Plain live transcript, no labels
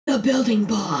The Building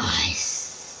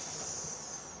Boss.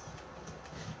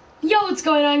 Yo, what's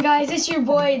going on, guys? It's your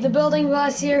boy, The Building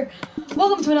Boss here.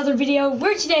 Welcome to another video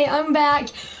where today I'm back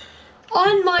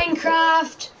on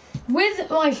Minecraft with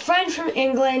my friend from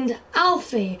England,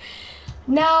 Alfie.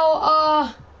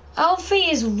 Now,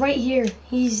 Alfie is right here.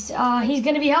 He's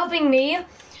gonna be helping me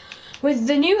with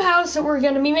the new house that we're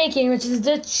gonna be making, which is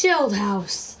the chilled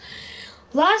house.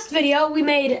 Last video, we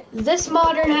made this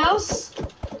modern house,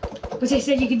 which I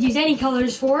said you could use any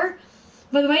colors for.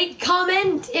 By the way,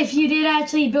 comment if you did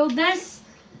actually build this.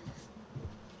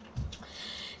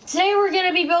 Today we're going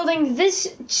to be building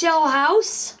this chill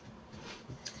house.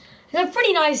 It's a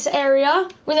pretty nice area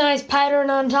with a nice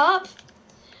pattern on top.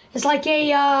 It's like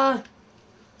a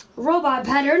robot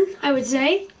pattern, I would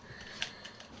say.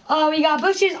 We got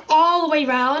bushes all the way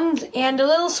around and a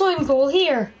little swimming pool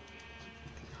here.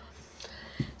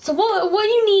 So what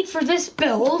you need for this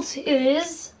build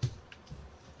is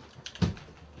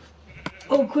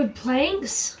oak wood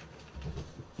planks,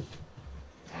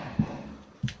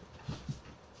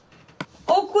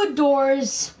 oak wood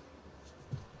doors,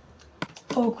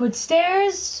 oak wood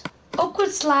stairs, oak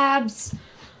wood slabs,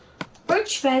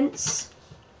 birch fence,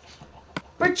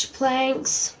 birch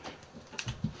planks,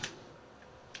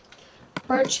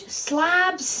 birch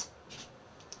slabs,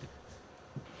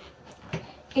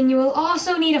 and you will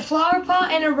also need a flower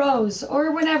pot and a rose,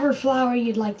 or whatever flower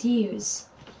you'd like to use.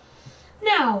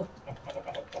 Now,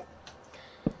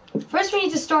 first we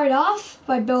need to start off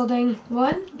by building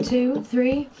 1, 2,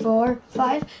 3, 4,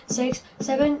 5, 6,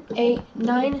 7, 8,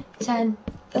 9, 10,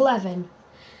 11.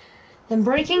 Then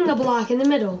breaking a block in the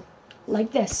middle,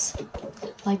 like this,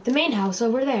 like the main house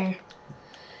over there.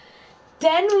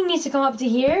 Then we need to come up to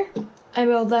here and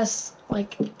build this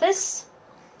like this,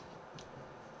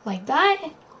 like that,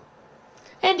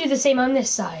 and do the same on this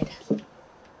side.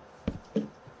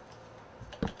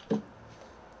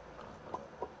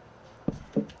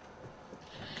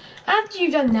 After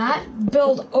you've done that,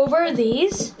 build over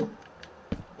these.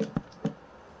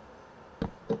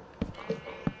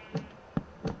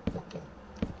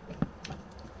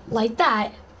 Like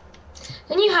that.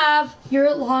 Then you have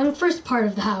your long first part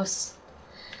of the house.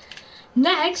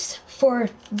 Next, for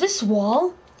this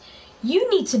wall, you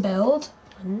need to build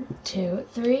 1, 2,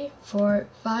 3, 4,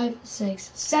 5,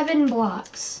 6, 7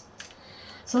 blocks.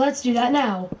 So let's do that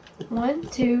now. 1,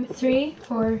 2, 3,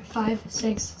 4, 5,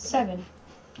 6, 7.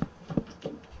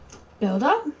 Build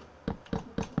up.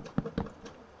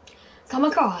 Come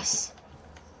across.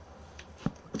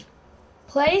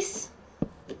 Place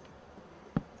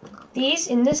these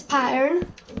in this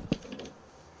pattern.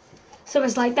 So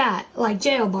it's like that, like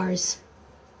jail bars.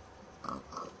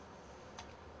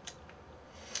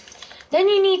 Then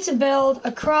you need to build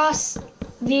across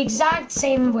the exact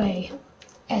same way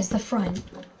as the front.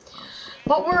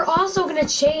 But we're also going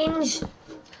to change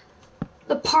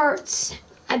the parts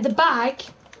at the back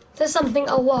to something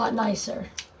a lot nicer.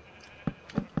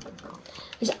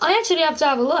 I actually have to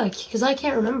have a look because I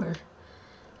can't remember.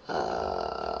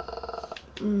 Okay.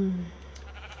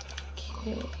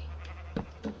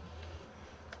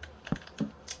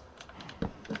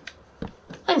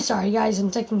 I'm sorry, guys, I'm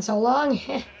taking so long.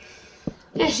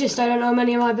 It's just I don't know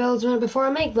many of my builds before I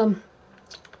make them.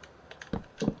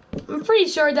 I'm pretty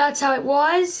sure that's how it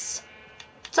was.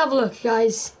 Let's have a look,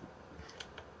 guys.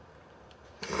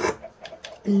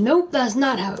 Nope, that's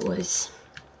not how it was.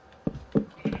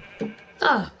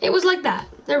 Ah, it was like that.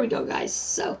 There we go, guys.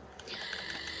 So,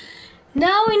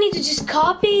 now we need to just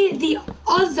copy the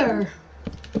other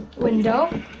window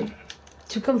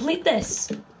to complete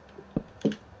this.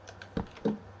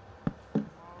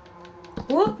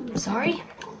 Whoop, sorry.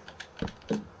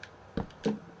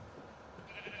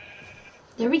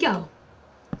 There we go.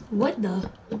 What the?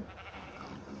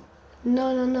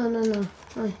 No.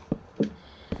 Oh.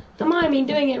 Don't mind me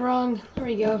doing it wrong. There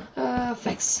we go.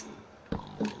 Fix.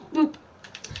 Boop.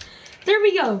 There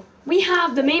we go. We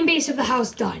have the main base of the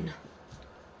house done.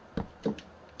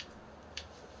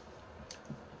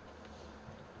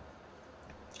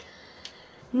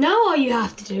 Now all you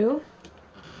have to do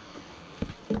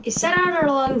is set out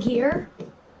along here.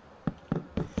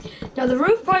 Now the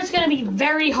roof part's gonna be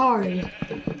very hard,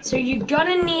 so you're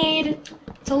gonna need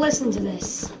to listen to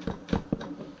this.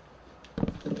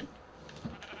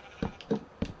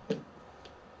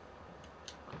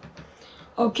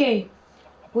 Okay,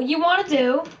 what you want to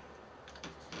do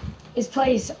is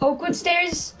place oak wood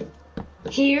stairs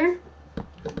here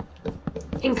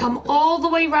and come all the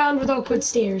way around with oak wood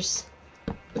stairs.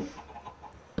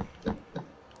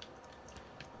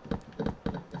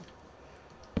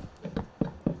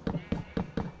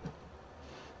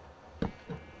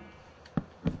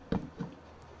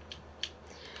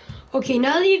 Okay,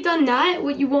 now that you've done that,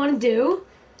 what you want to do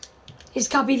is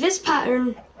copy this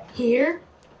pattern here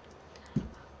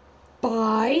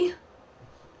by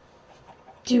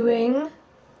doing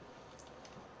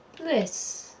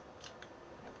this.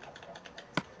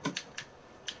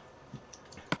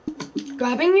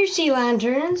 Grabbing your sea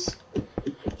lanterns,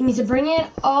 you need to bring it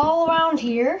all around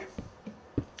here.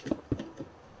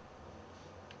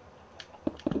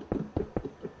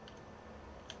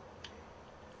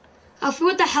 Alfie,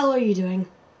 what the hell are you doing?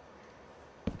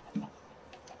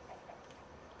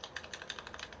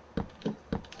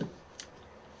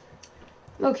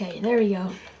 Okay, there we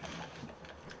go.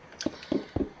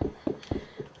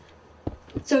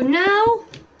 So now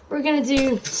we're gonna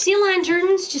do sea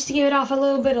lanterns just to give it off a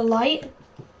little bit of light.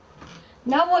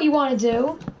 Now what you want to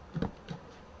do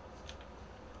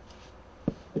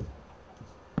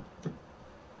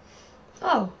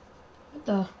what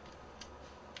the?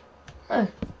 Huh.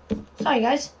 Sorry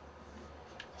guys.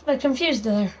 I'm a bit confused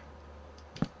there.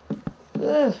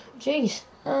 Ugh, jeez.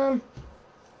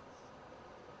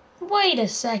 Wait a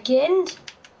second.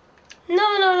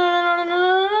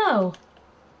 No.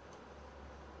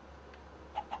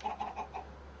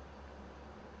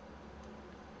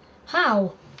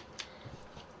 How?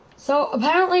 So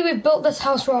apparently we built this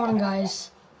house wrong,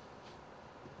 guys.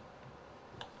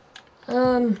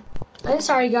 I'm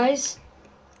sorry, guys.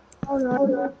 Oh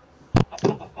no.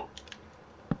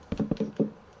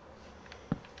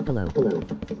 Hello.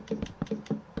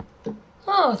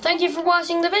 Oh, thank you for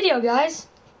watching the video, guys.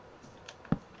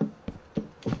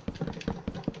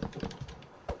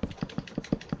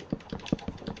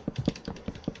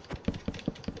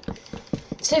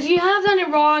 So if you have done it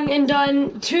wrong and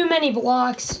done too many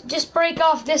blocks, just break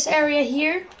off this area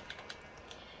here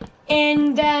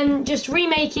and then just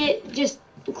remake it just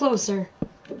closer.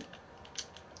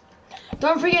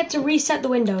 Don't forget to reset the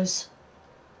windows.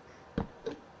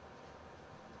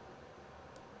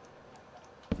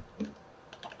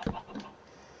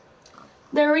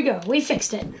 There we go, we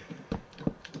fixed it.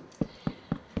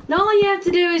 Now all you have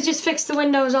to do is just fix the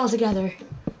windows all together.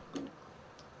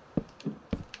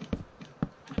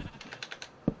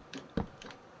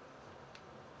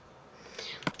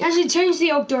 Actually, change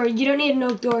the oak door. You don't need an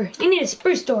oak door. You need a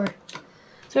spruce door.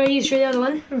 So I use for the other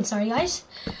one. I'm sorry, guys.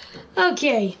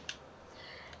 Okay.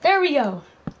 There we go.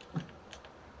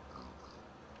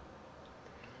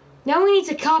 Now we need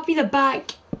to copy the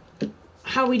back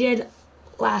how we did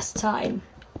last time.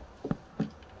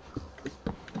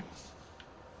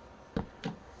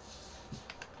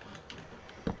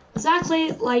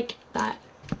 Exactly like that.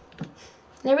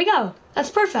 There we go.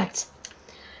 That's perfect.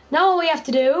 Now all we have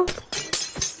to do,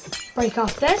 break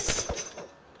off this,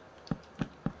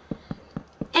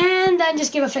 and then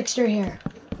just give a fixture here.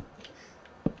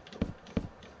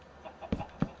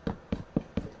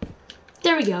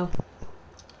 There we go.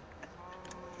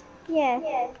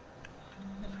 Yeah.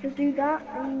 Just do that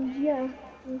and yeah.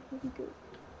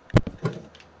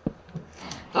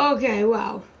 Okay,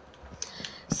 wow.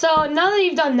 So now that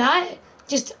you've done that,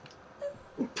 just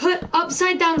put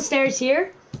upside down stairs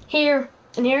here, here,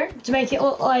 and here to make it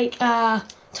look like a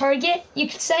target, you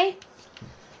could say.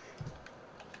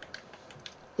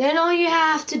 Then all you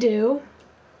have to do,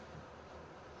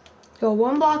 go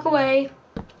one block away,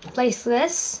 place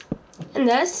this and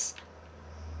this.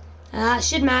 That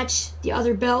should match the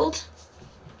other build.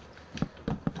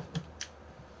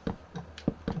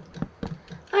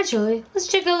 Actually, let's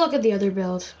take a look at the other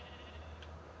build.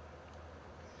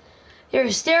 There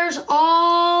are stairs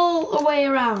all the way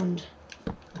around.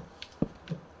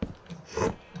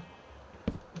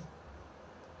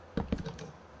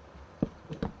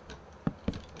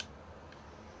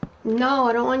 No,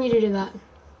 I don't want you to do that.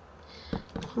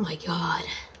 Oh my god.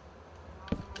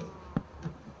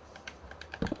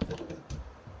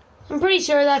 I'm pretty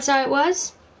sure that's how it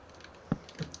was.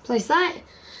 Place that.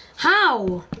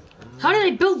 How? How did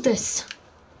I build this?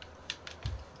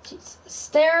 Jeez.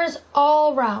 Stairs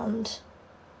all around.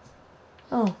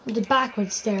 Oh, the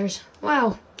backward stairs.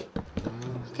 Wow.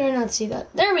 How could I not see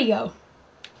that? There we go.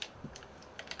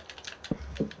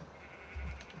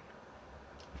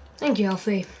 Thank you,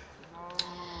 Alfie.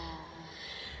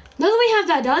 Now that we have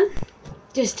that done,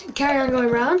 just carry on going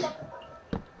around.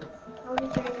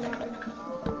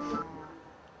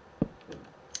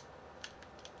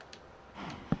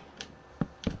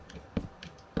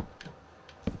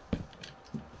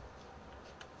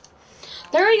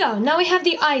 There we go. Now we have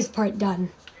the eyes part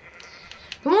done.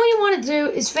 And what you want to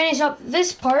do is finish up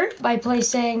this part by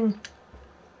placing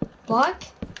block,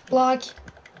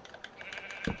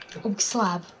 oak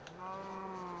slab.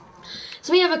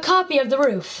 So we have a copy of the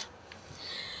roof.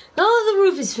 Now that the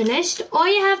roof is finished, all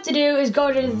you have to do is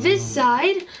go to this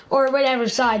side, or whatever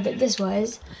side that this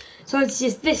was. So it's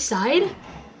just this side.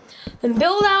 Then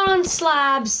build out on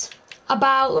slabs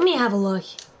about, let me have a look.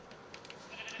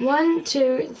 1,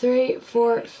 2, 3,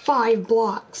 4, 5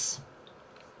 blocks.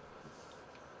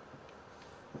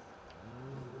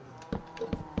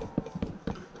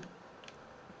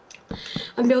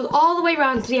 And build all the way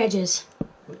around to the edges.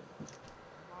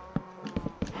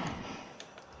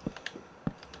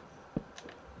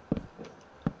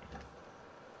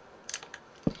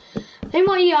 Then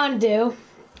what you want to do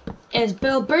is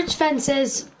build birch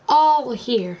fences all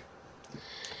here.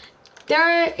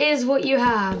 There is what you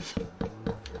have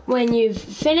when you've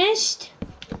finished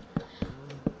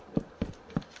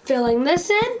filling this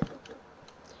in.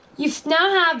 You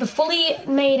now have the fully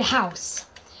made house.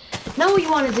 Now what you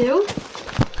want to do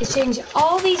is change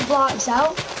all these blocks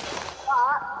out.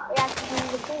 But we have to do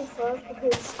the thing first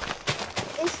because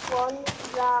this one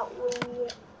that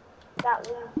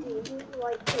we did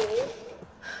right here,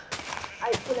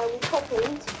 we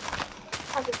copied,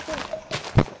 has a twist.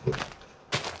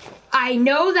 I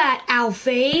know that,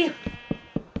 Alfie.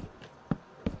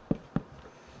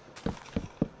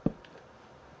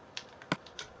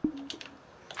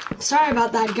 Sorry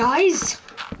about that, guys.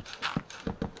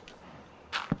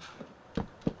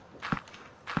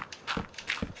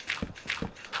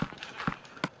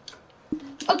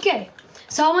 Okay,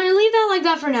 so I'm going to leave that like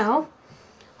that for now.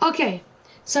 Okay,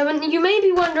 so you may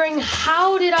be wondering,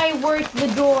 how did I work the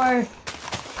door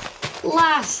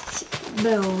last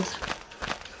build?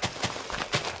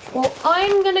 Well,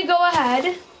 I'm going to go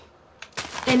ahead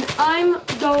and I'm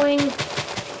going to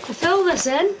fill this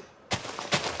in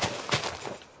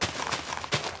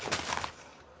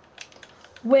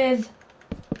with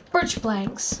birch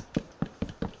planks.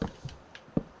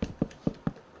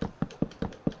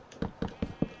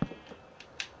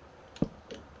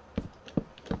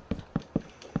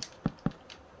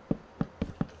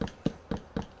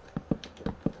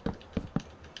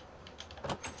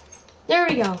 There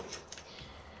we go.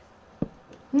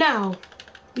 Now,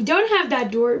 we don't have that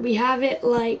door, we have it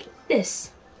like this.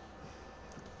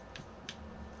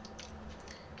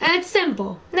 And it's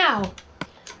simple. Now,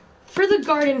 for the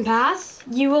garden path,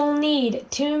 you will need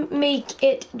to make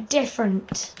it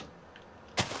different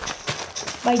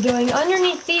by going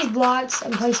underneath these blocks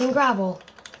and placing gravel.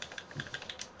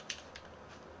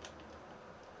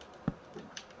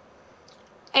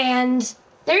 And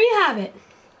there you have it.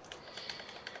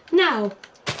 Now,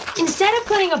 instead of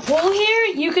putting a pole here,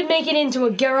 you could make it into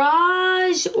a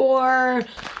garage or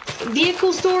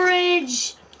vehicle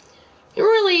storage.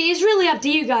 It's really up to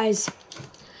you guys.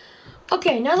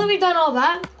 Okay, now that we've done all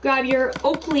that, grab your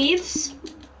oak leaves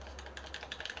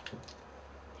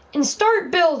and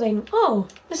start building. Oh,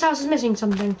 this house is missing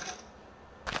something.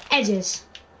 Edges.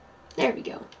 There we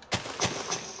go.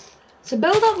 So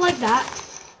build up like that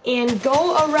and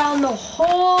go around the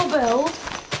whole build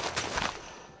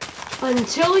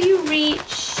until you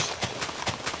reach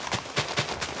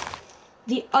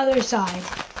the other side.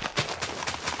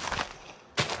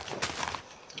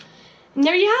 And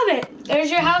there you have it.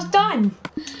 There's your house done.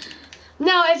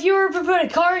 Now, if you were to put a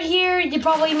car here, you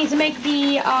probably need to make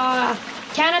the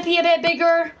canopy a bit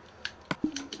bigger.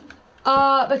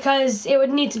 Because it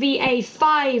would need to be a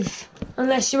 5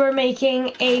 unless you were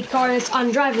making a car that's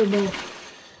undrivable.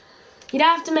 You'd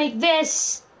have to make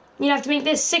this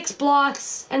 6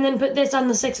 blocks and then put this on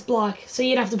the 6th block. So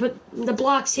you'd have to put the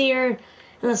blocks here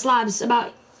and the slabs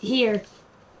about here.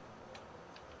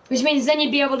 Which means then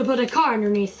you'd be able to put a car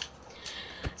underneath.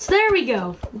 So there we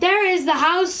go. There is the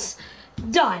house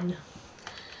done.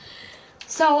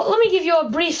 So let me give you a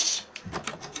brief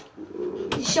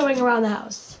showing around the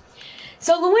house.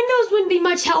 So the windows wouldn't be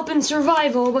much help in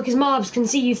survival because mobs can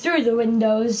see you through the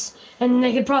windows and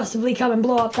they could possibly come and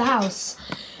blow up the house.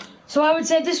 So I would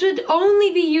say this would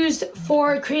only be used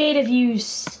for creative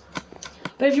use.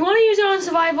 But if you want to use it on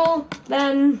survival,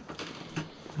 then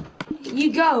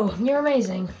you go. You're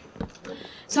amazing.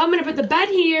 So I'm going to put the bed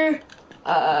here,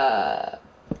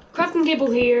 crafting table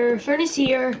here, furnace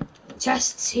here,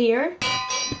 chests here.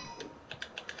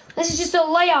 This is just a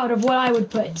layout of what I would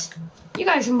put. You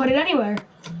guys can put it anywhere.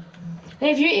 And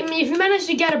if you manage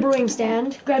to get a brewing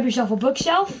stand, grab yourself a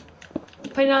bookshelf,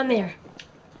 put it on there.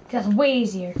 That's way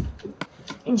easier.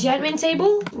 Enchantment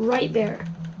table right there.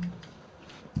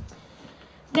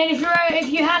 Then if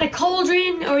you had a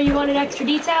cauldron or you wanted extra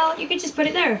detail, you could just put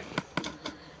it there.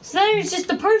 So there's just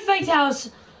the perfect house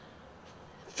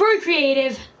for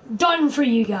creative, done for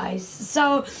you guys.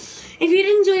 So if you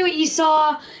did enjoy what you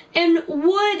saw and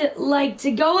would like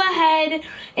to go ahead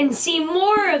and see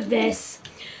more of this,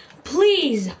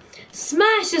 please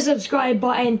smash the subscribe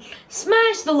button,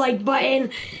 smash the like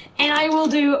button, and I will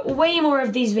do way more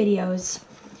of these videos.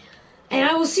 And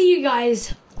I will see you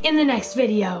guys in the next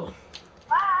video.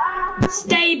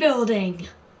 Stay building.